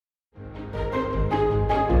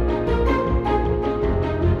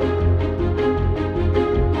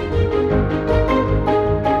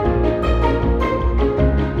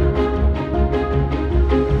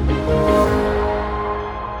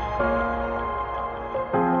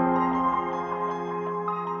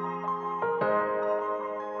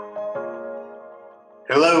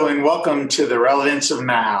Hello and welcome to the Relevance of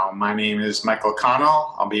Now. My name is Michael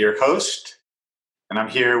Connell. I'll be your host, and I'm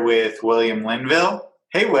here with William Linville.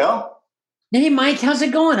 Hey, Will. Hey, Mike, how's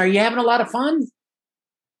it going? Are you having a lot of fun?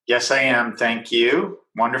 Yes, I am. Thank you.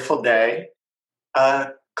 Wonderful day.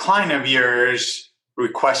 A client of yours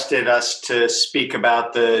requested us to speak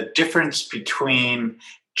about the difference between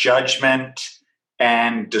judgment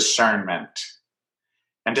and discernment.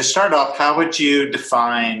 And to start off, how would you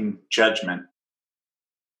define judgment?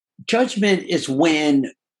 Judgment is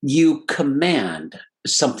when you command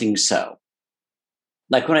something so.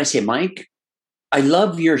 Like when I say, Mike, I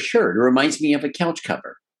love your shirt. It reminds me of a couch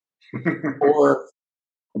cover. Or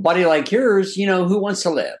a body like yours, who wants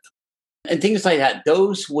to live? And things like that.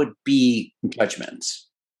 Those would be judgments.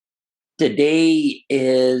 The day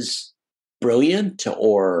is brilliant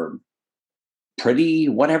or pretty,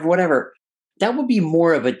 whatever. That would be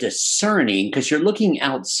more of a discerning because you're looking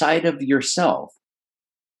outside of yourself,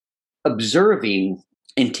 observing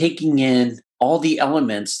and taking in all the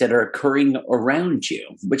elements that are occurring around you,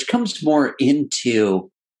 which comes more into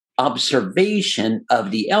observation of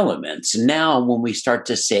the elements. Now, when we start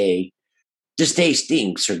to say, this day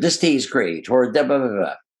stinks, or this day is great, or blah, blah, blah,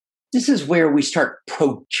 blah, this is where we start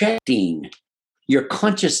projecting your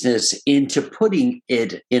consciousness into putting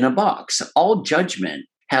it in a box. All judgment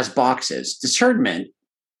has boxes. Discernment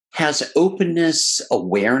has openness,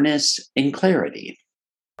 awareness, and clarity.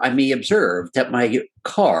 I may observe that my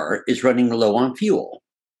car is running low on fuel.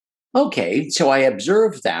 Okay, so I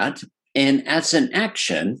observe that, and as an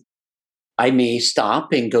action, I may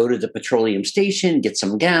stop and go to the petroleum station, get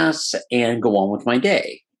some gas, and go on with my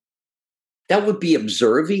day. That would be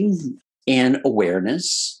observing and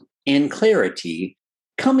awareness and clarity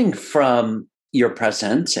coming from your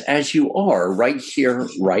presence as you are right here,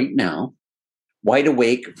 right now, wide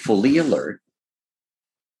awake, fully alert,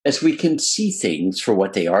 as we can see things for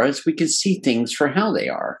what they are, as we can see things for how they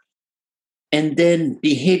are, and then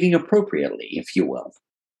behaving appropriately, if you will.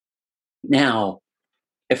 Now,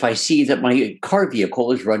 if I see that my car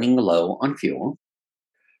vehicle is running low on fuel,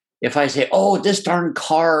 if I say, oh, this darn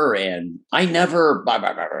car, and I never, blah,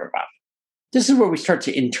 blah, blah, blah, blah. This is where we start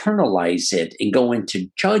to internalize it and go into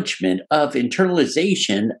judgment of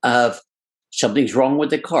internalization of something's wrong with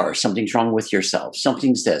the car, something's wrong with yourself,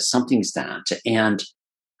 something's this, something's that. And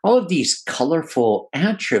all of these colorful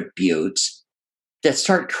attributes that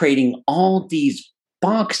start creating all these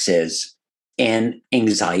boxes and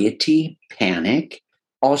anxiety, panic,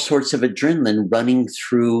 all sorts of adrenaline running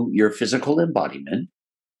through your physical embodiment.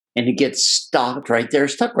 And it gets stuck right there.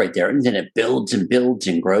 And then it builds and builds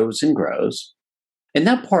and grows and grows. And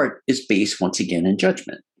that part is based once again in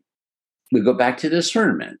judgment. We go back to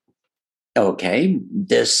discernment. Okay,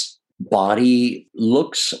 this body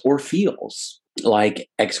looks or feels like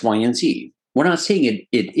X, Y, and Z. We're not saying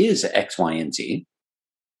it is X, Y, and Z.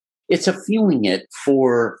 It's a feeling it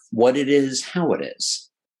for what it is, how it is.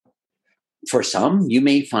 For some, you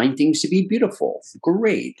may find things to be beautiful.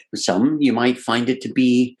 Great. For some, you might find it to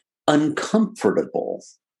be uncomfortable.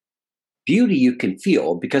 Beauty you can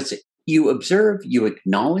feel because you observe, you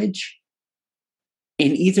acknowledge,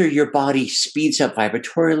 and either your body speeds up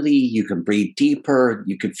vibratorily, you can breathe deeper,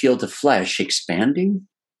 you can feel the flesh expanding,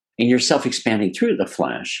 and yourself expanding through the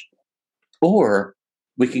flesh. Or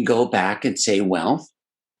we can go back and say, well,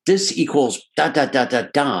 this equals da da da da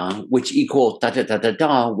da, which equals da da da da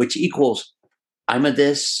da, which equals I'm a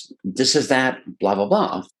this is that, blah, blah,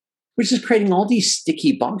 blah, which is creating all these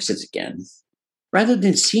sticky boxes again, rather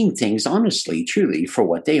than seeing things honestly, truly for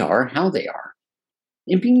what they are, how they are,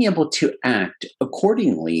 and being able to act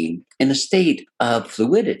accordingly in a state of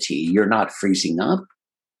fluidity. You're not freezing up.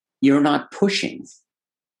 You're not pushing.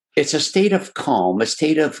 It's a state of calm,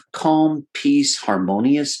 peace,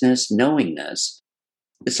 harmoniousness, knowingness.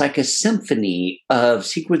 It's like a symphony of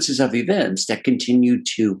sequences of events that continue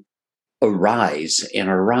to arise and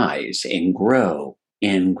grow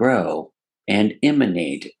and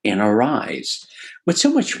emanate and arise with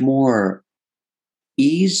so much more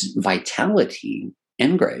ease, vitality,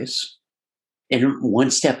 and grace. And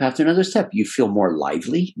one step after another step, you feel more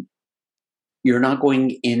lively. You're not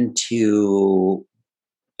going into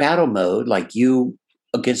battle mode like you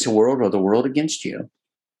against the world or the world against you.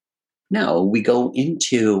 No, we go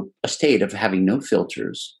into a state of having no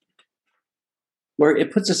filters, where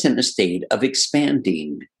it puts us in a state of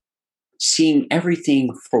expanding, seeing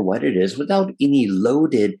everything for what it is without any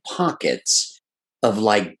loaded pockets of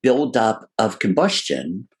like buildup of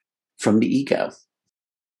combustion from the ego.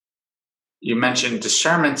 You mentioned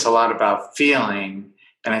discernment's a lot about feeling,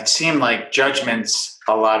 and it seemed like judgment's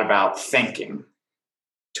a lot about thinking.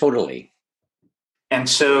 Totally. And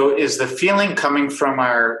so is the feeling coming from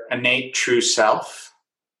our innate true self?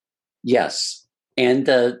 Yes. And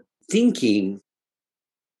the thinking,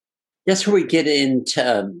 that's where we get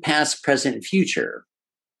into past, present, future.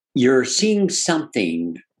 You're seeing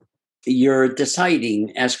something, you're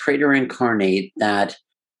deciding as creator incarnate that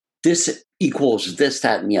this equals this,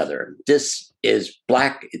 that, and the other. This is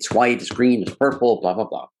black, it's white, it's green, it's purple, blah, blah,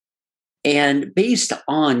 blah. And based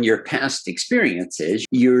on your past experiences,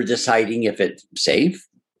 you're deciding if it's safe,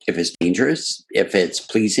 if it's dangerous, if it's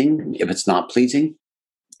pleasing, if it's not pleasing.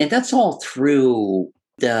 And that's all through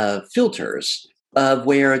the filters of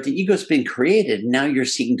where the ego's been created. Now you're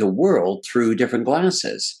seeing the world through different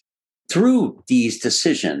glasses, through these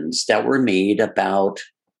decisions that were made about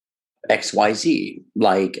XYZ,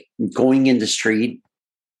 like going in the street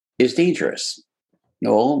is dangerous.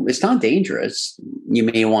 No, it's not dangerous. You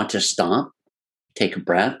may want to stop, take a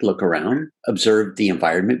breath, look around, observe the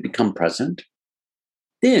environment, become present,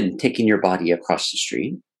 then taking your body across the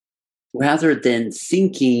street rather than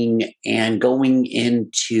thinking and going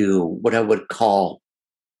into what I would call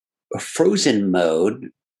a frozen mode,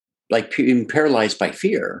 like being paralyzed by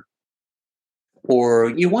fear. Or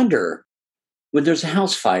you wonder, when there's a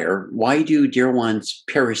house fire, why do dear ones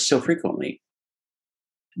perish so frequently?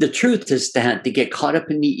 The truth is that they get caught up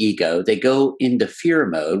in the ego. They go into fear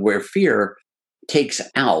mode where fear takes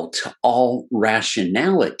out all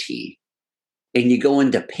rationality. And you go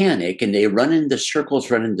into panic and they run into circles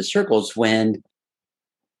when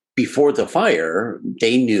before the fire,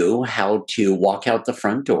 they knew how to walk out the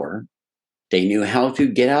front door. They knew how to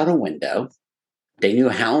get out a window. They knew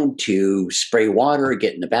how to spray water,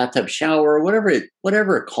 get in the bathtub, shower, whatever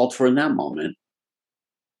it called for in that moment.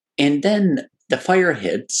 And then the fire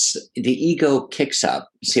hits, the ego kicks up,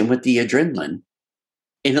 same with the adrenaline,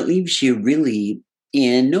 and it leaves you really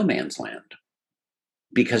in no man's land.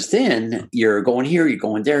 Because then you're going here, you're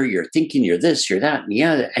going there, you're thinking you're this, you're that, and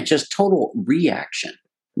yeah, and just total reaction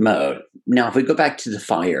mode. Now, if we go back to the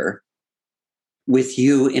fire, with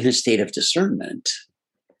you in a state of discernment,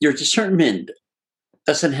 your discernment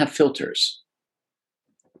doesn't have filters.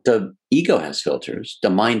 The ego has filters. The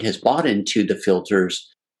mind has bought into the filters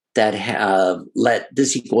that have let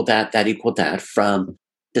this equal that equal that from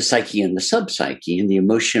the psyche and the subpsyche and the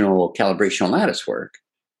emotional calibrational lattice work.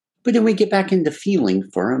 But then we get back into feeling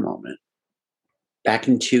for a moment, back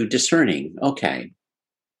into discerning. Okay,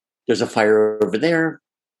 there's a fire over there,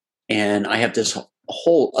 and I have this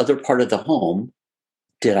whole other part of the home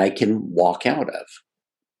that I can walk out of,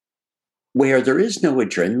 where there is no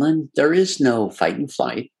adrenaline, there is no fight and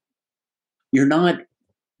flight. You're not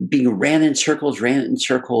being ran in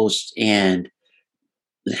circles, and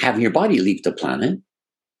having your body leave the planet.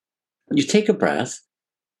 You take a breath.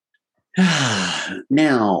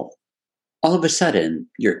 Now, all of a sudden,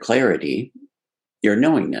 your clarity, your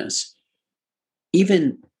knowingness,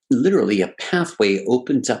 even literally a pathway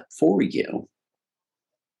opens up for you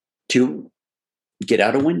to get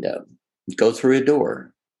out a window, go through a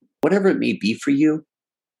door, whatever it may be for you.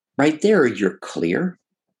 Right there, you're clear.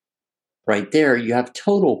 Right there, you have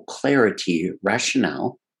total clarity,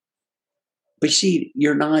 rationale. But you see,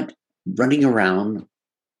 you're not running around,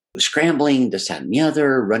 scrambling, this, that, and the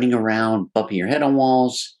other, running around, bumping your head on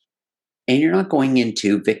walls. And you're not going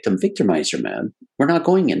into victimizer mode. We're not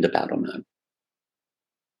going into battle mode.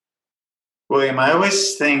 William, I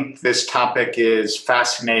always think this topic is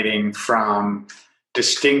fascinating from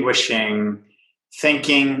distinguishing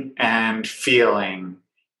thinking and feeling.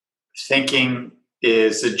 Thinking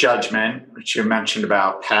is the judgment, which you mentioned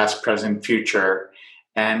about past, present, future.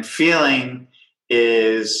 And feeling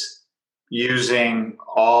is using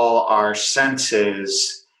all our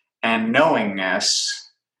senses and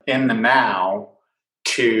knowingness in the now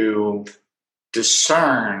to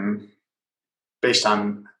discern, based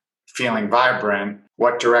on feeling vibrant,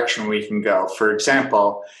 what direction we can go. For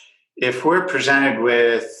example, if we're presented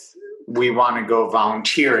with, we want to go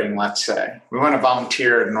volunteering, let's say. We want to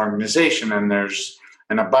volunteer at an organization and there's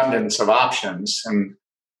an abundance of options. And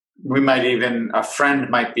we might even, a friend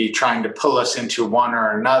might be trying to pull us into one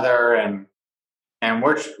or another. And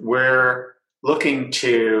we're looking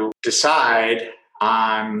to decide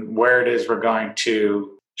on where it is we're going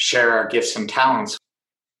to share our gifts and talents.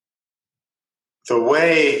 The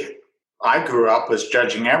way I grew up was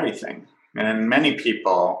judging everything. And many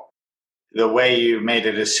people, the way you made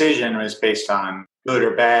a decision was based on good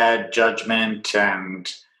or bad judgment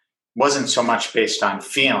and wasn't so much based on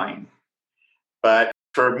feeling. But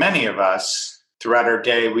for many of us throughout our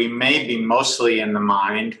day, we may be mostly in the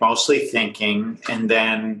mind, mostly thinking, and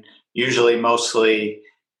then usually mostly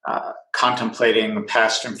contemplating the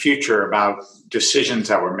past and future about decisions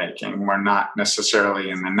that we're making. We're not necessarily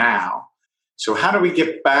in the now. So how do we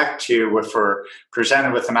get back to, if we're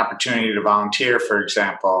presented with an opportunity to volunteer, for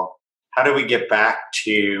example, how do we get back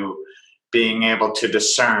to being able to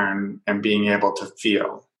discern and being able to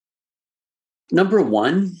feel? Number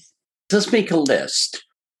one, let's make a list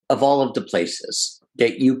of all of the places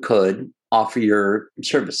that you could offer your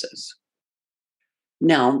services.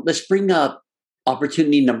 Now, let's bring up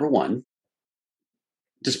opportunity number one.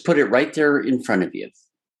 Just put it right there in front of you.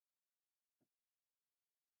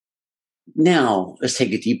 Now, let's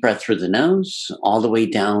take a deep breath through the nose, all the way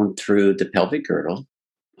down through the pelvic girdle.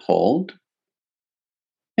 Hold.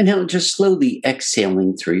 And now just slowly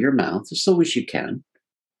exhaling through your mouth as slow as you can.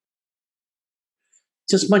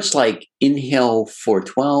 Just much like inhale for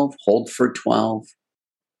 12, hold for 12,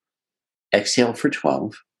 exhale for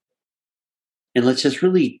 12. And let's just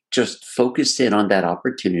really just focus in on that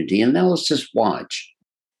opportunity. And now let's just watch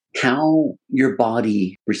how your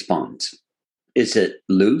body responds. Is it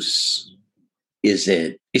loose? Is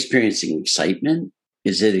it experiencing excitement?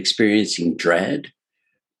 Is it experiencing dread?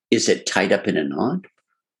 Is it tied up in a knot?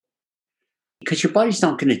 Because your body's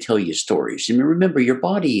not going to tell you stories. I mean, remember, your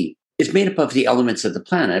body is made up of the elements of the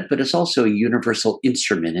planet, but it's also a universal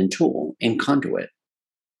instrument and tool and conduit.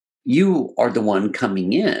 You are the one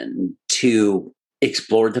coming in to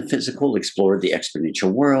explore the physical, explore the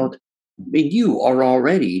exponential world. I mean, you are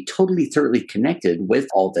already totally, thoroughly connected with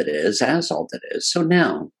all that is as all that is. So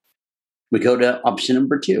now we go to option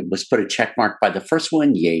number two. Let's put a check mark by the first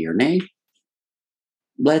one, yay or nay.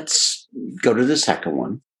 Let's go to the second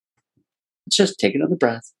one. Let's just take another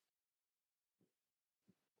breath.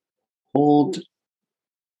 Hold.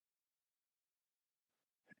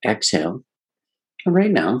 Exhale. And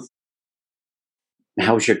right now,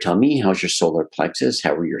 how's your tummy? How's your solar plexus?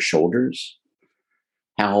 How are your shoulders?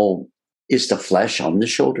 How is the flesh on the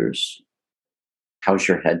shoulders? How's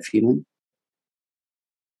your head feeling?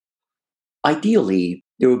 Ideally,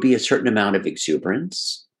 there would be a certain amount of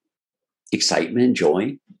exuberance, excitement,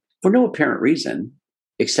 joy, for no apparent reason,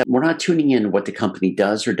 except we're not tuning in what the company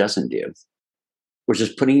does or doesn't do. We're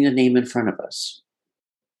just putting the name in front of us.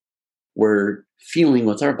 We're feeling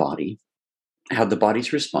with our body how the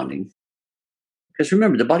body's responding. Because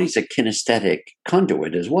remember, the body's a kinesthetic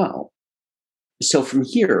conduit as well. So from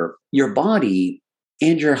here, your body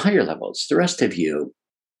and your higher levels, the rest of you,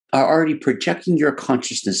 are already projecting your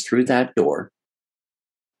consciousness through that door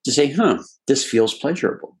to say, this feels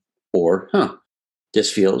pleasurable. Or,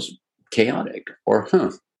 this feels chaotic. Or,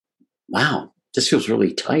 wow, this feels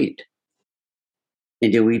really tight.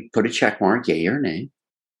 And did we put a check mark, yay or nay?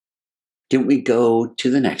 Didn't we go to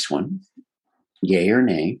the next one, yay or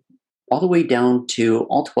nay, all the way down to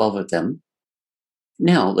all 12 of them?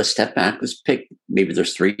 Now, let's step back. Let's pick, maybe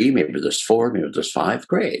there's 3, maybe there's 4, maybe there's 5.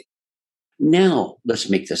 Great. Now, let's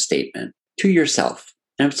make the statement to yourself.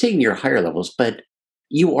 And I'm saying your higher levels, but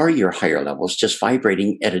you are your higher levels, just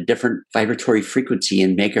vibrating at a different vibratory frequency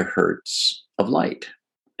in megahertz of light.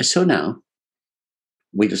 So now,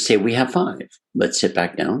 we just say we have 5. Let's sit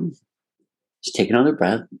back down. Let's take another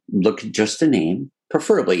breath. Look at just the name,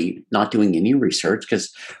 preferably not doing any research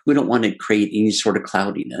because we don't want to create any sort of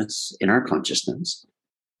cloudiness in our consciousness,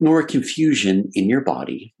 nor confusion in your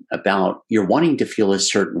body about you're wanting to feel a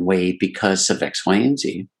certain way because of X, Y, and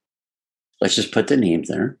Z. Let's just put the name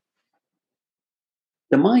there.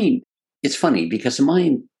 The mind, it's funny because the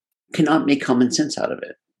mind cannot make common sense out of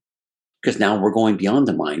it. Because now we're going beyond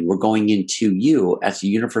the mind. We're going into you as a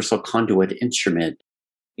universal conduit instrument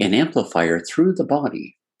and amplifier through the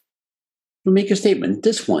body. We'll make a statement.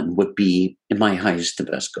 This one would be in my highest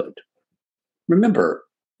and best good. Remember,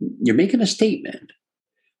 you're making a statement.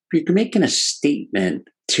 You're making a statement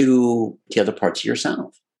to the other parts of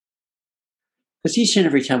yourself. Because each and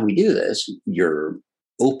every time we do this, you're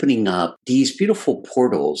opening up these beautiful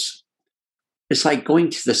portals. It's like going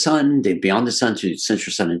to the sun, beyond the sun to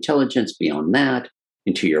central sun intelligence, beyond that,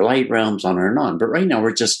 into your light realms, on and on. But right now,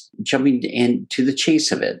 we're just jumping into the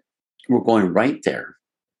chase of it. We're going right there.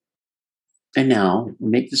 And now we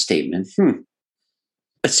make the statement,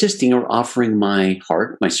 assisting or offering my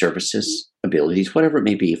heart, my services, abilities, whatever it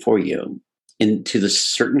may be for you, into the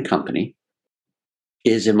certain company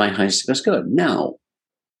is in my highest and best good. Now,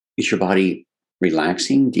 is your body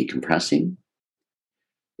relaxing, decompressing?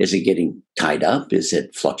 Is it getting tied up? Is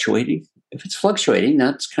it fluctuating? If it's fluctuating,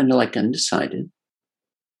 that's kind of like undecided.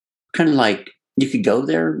 Kind of like you could go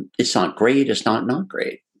there. It's not great. It's not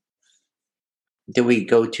great. Then we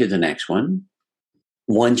go to the next one.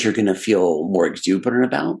 Ones you're going to feel more exuberant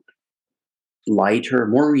about, lighter,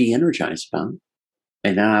 more re-energized about.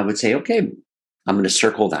 And then I would say, okay, I'm going to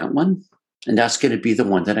circle that one, and that's going to be the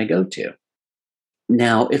one that I go to.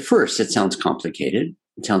 Now, at first, it sounds complicated.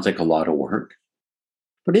 It sounds like a lot of work,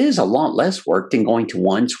 but it is a lot less work than going to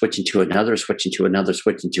one, switching to another, switching to another,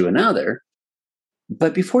 switching to another.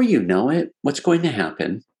 But before you know it, what's going to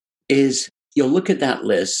happen is you'll look at that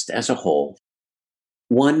list as a whole.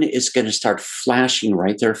 One is going to start flashing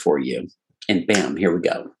right there for you. And bam, here we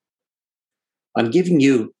go. I'm giving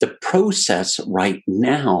you the process right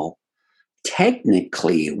now,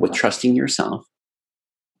 technically, with trusting yourself,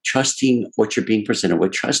 trusting what you're being presented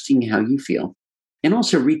with, trusting how you feel, and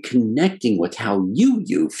also reconnecting with how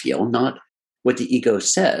you feel, not what the ego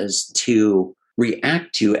says to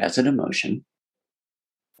react to as an emotion,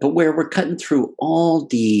 but where we're cutting through all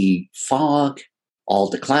the fog, all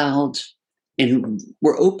the clouds, and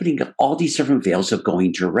we're opening up all these different veils of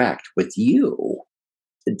going direct with you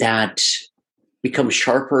that become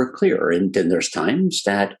sharper or clearer. And then there's times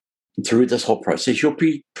that through this whole process, you'll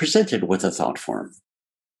be presented with a thought form.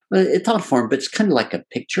 A thought form, but it's kind of like a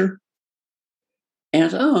picture.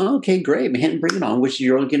 And, oh, okay, great, man, bring it on, which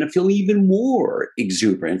you're going to feel even more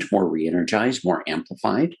exuberant, more re-energized, more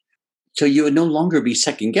amplified. So you would no longer be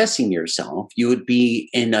second guessing yourself. You would be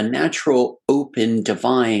in a natural, open,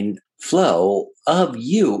 divine flow of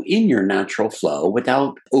you in your natural flow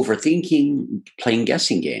without overthinking, playing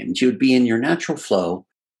guessing games. You would be in your natural flow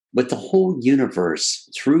with the whole universe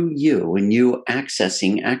through you and you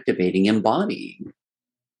accessing, activating, embodying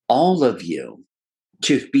all of you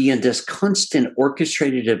to be in this constant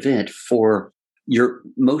orchestrated event for your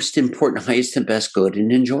most important, highest and best good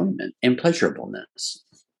and enjoyment and pleasurableness.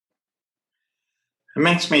 It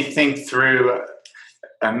makes me think through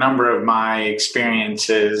a number of my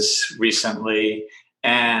experiences recently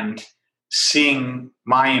and seeing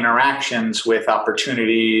my interactions with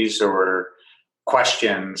opportunities or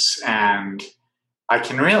questions. And I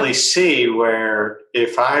can really see where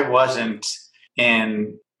if I wasn't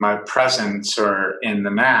in my presence or in the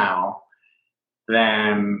now,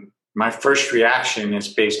 then my first reaction is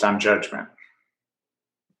based on judgment.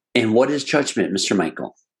 And what is judgment, Mr.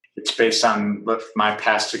 Michael? It's based on my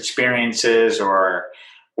past experiences or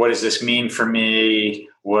what does this mean for me?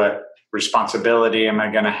 What responsibility am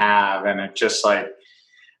I going to have? And it just like,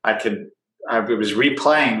 I was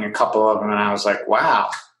replaying a couple of them and I was like, wow,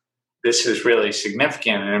 this is really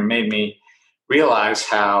significant. And it made me realize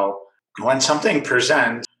how when something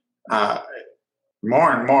presents,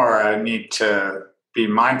 more and more I need to be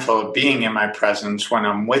mindful of being in my presence when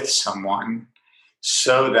I'm with someone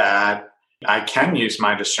so that I can use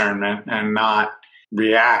my discernment and not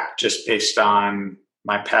react just based on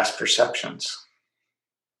my past perceptions.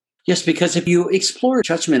 Yes, because if you explore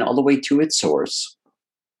judgment all the way to its source,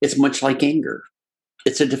 it's much like anger.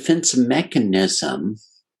 It's a defense mechanism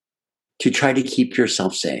to try to keep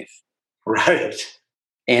yourself safe. Right.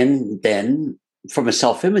 And then from a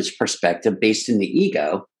self-image perspective, based in the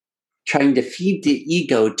ego, trying to feed the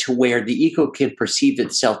ego to where the ego can perceive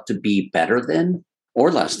itself to be better than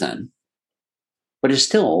or less than, but is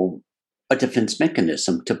still a defense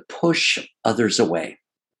mechanism to push others away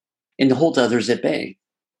and to hold others at bay,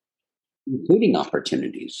 including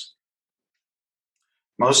opportunities.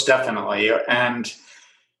 Most definitely. And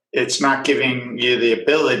it's not giving you the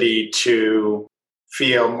ability to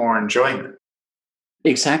feel more enjoyment.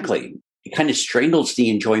 Exactly. It kind of strangles the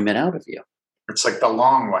enjoyment out of you. It's like the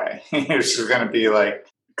long way. It's going to be like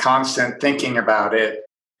constant thinking about it.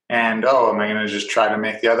 And, oh, am I going to just try to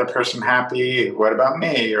make the other person happy? What about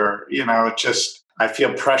me? Or, I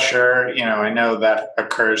feel pressure. I know that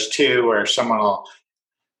occurs too, where someone will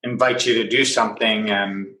invite you to do something.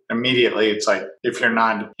 And immediately it's like, if you're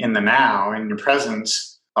not in the now, in your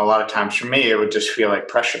presence, a lot of times for me, it would just feel like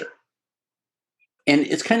pressure. And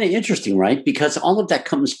it's kind of interesting, right? Because all of that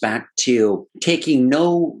comes back to taking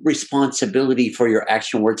no responsibility for your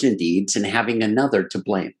action, words, and deeds and having another to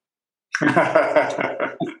blame.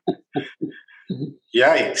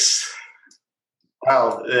 Yikes.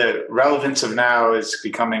 Well, the relevance of now is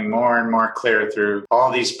becoming more and more clear through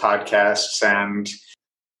all these podcasts. And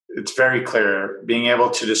it's very clear being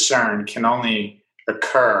able to discern can only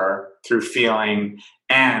occur through feeling.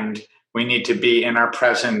 And we need to be in our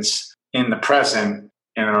presence in the present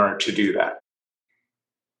in order to do that.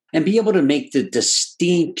 And be able to make the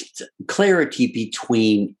distinct clarity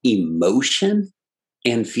between emotion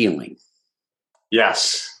and feeling.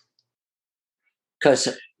 Yes. Because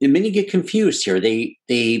many get confused here.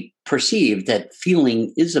 They perceive that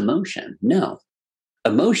feeling is emotion. No.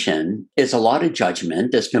 Emotion is a lot of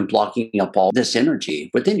judgment that's been blocking up all this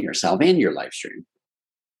energy within yourself and your life stream.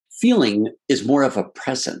 Feeling is more of a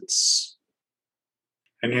presence.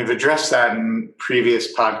 And you've addressed that in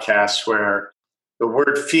previous podcasts where the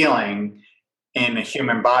word feeling in a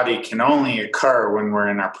human body can only occur when we're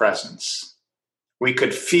in our presence. We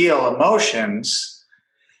could feel emotions,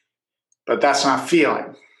 but that's not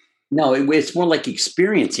feeling. No, it's more like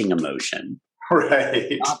experiencing emotion.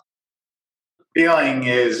 Right. Feeling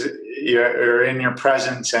is you're in your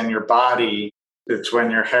presence and your body. It's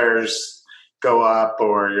when your hairs go up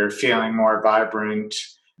or you're feeling more vibrant.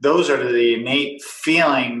 Those are the innate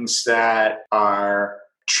feelings that our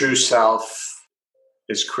true self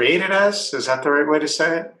is created as. Is that the right way to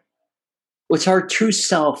say it? It's our true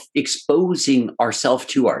self exposing ourself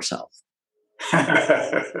to ourself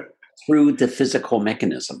through the physical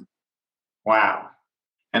mechanism. Wow.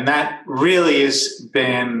 And that really has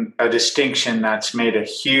been a distinction that's made a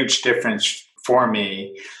huge difference for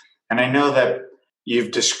me. And I know that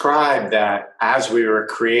you've described that as we were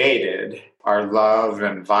created, our love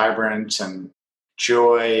and vibrance and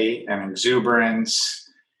joy and exuberance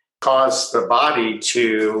cause the body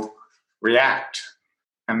to react.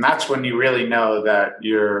 And that's when you really know that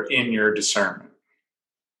you're in your discernment.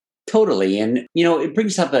 Totally. And, it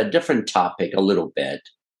brings up a different topic a little bit.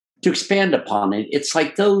 To expand upon it, it's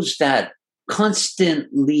like those that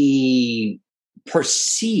constantly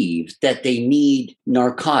perceive that they need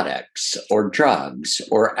narcotics or drugs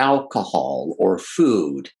or alcohol or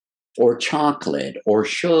food or chocolate or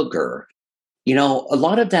sugar. A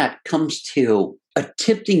lot of that comes to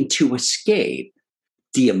attempting to escape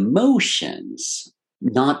the emotions,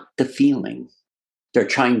 not the feeling. They're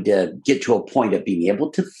trying to get to a point of being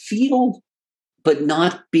able to feel, but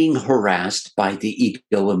not being harassed by the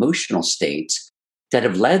ego emotional states that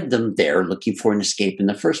have led them there looking for an escape in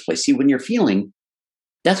the first place. See, when you're feeling,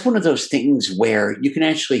 that's one of those things where you can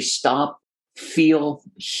actually stop, feel,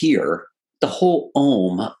 hear the whole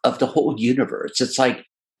of the whole universe. It's like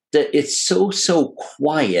that it's so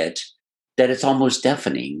quiet that it's almost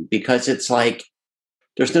deafening because it's like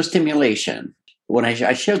there's no stimulation. When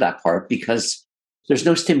I share that part, because there's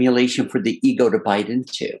no stimulation for the ego to bite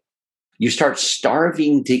into. You start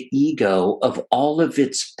starving the ego of all of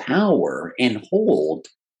its power and hold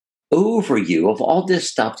over you of all this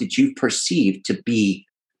stuff that you perceive to be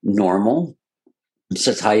normal,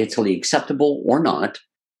 societally acceptable or not.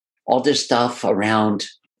 All this stuff around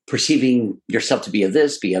perceiving yourself to be a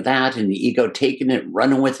this, be a that, and the ego taking it,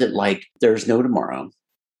 running with it like there's no tomorrow.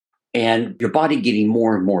 And your body getting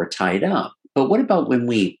more and more tied up. But what about when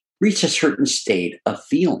we reach a certain state of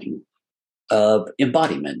feeling, of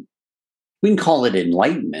embodiment? We can call it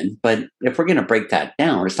enlightenment, but if we're going to break that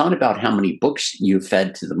down, it's not about how many books you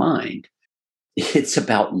fed to the mind. It's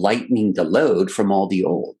about lightening the load from all the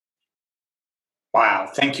old. Wow.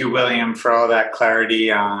 Thank you, William, for all that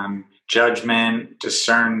clarity on judgment,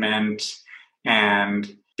 discernment,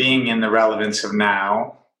 and being in the relevance of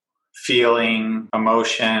now, feeling,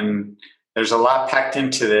 emotion. There's a lot packed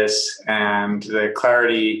into this, and the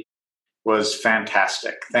clarity was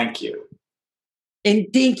fantastic. Thank you. And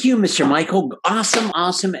thank you, Mr. Michael.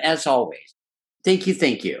 Awesome as always. Thank you.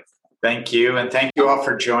 Thank you. And thank you all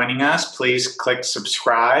for joining us. Please click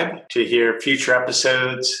subscribe to hear future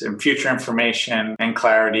episodes and future information and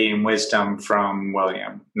clarity and wisdom from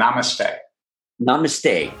William. Namaste.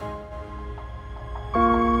 Namaste.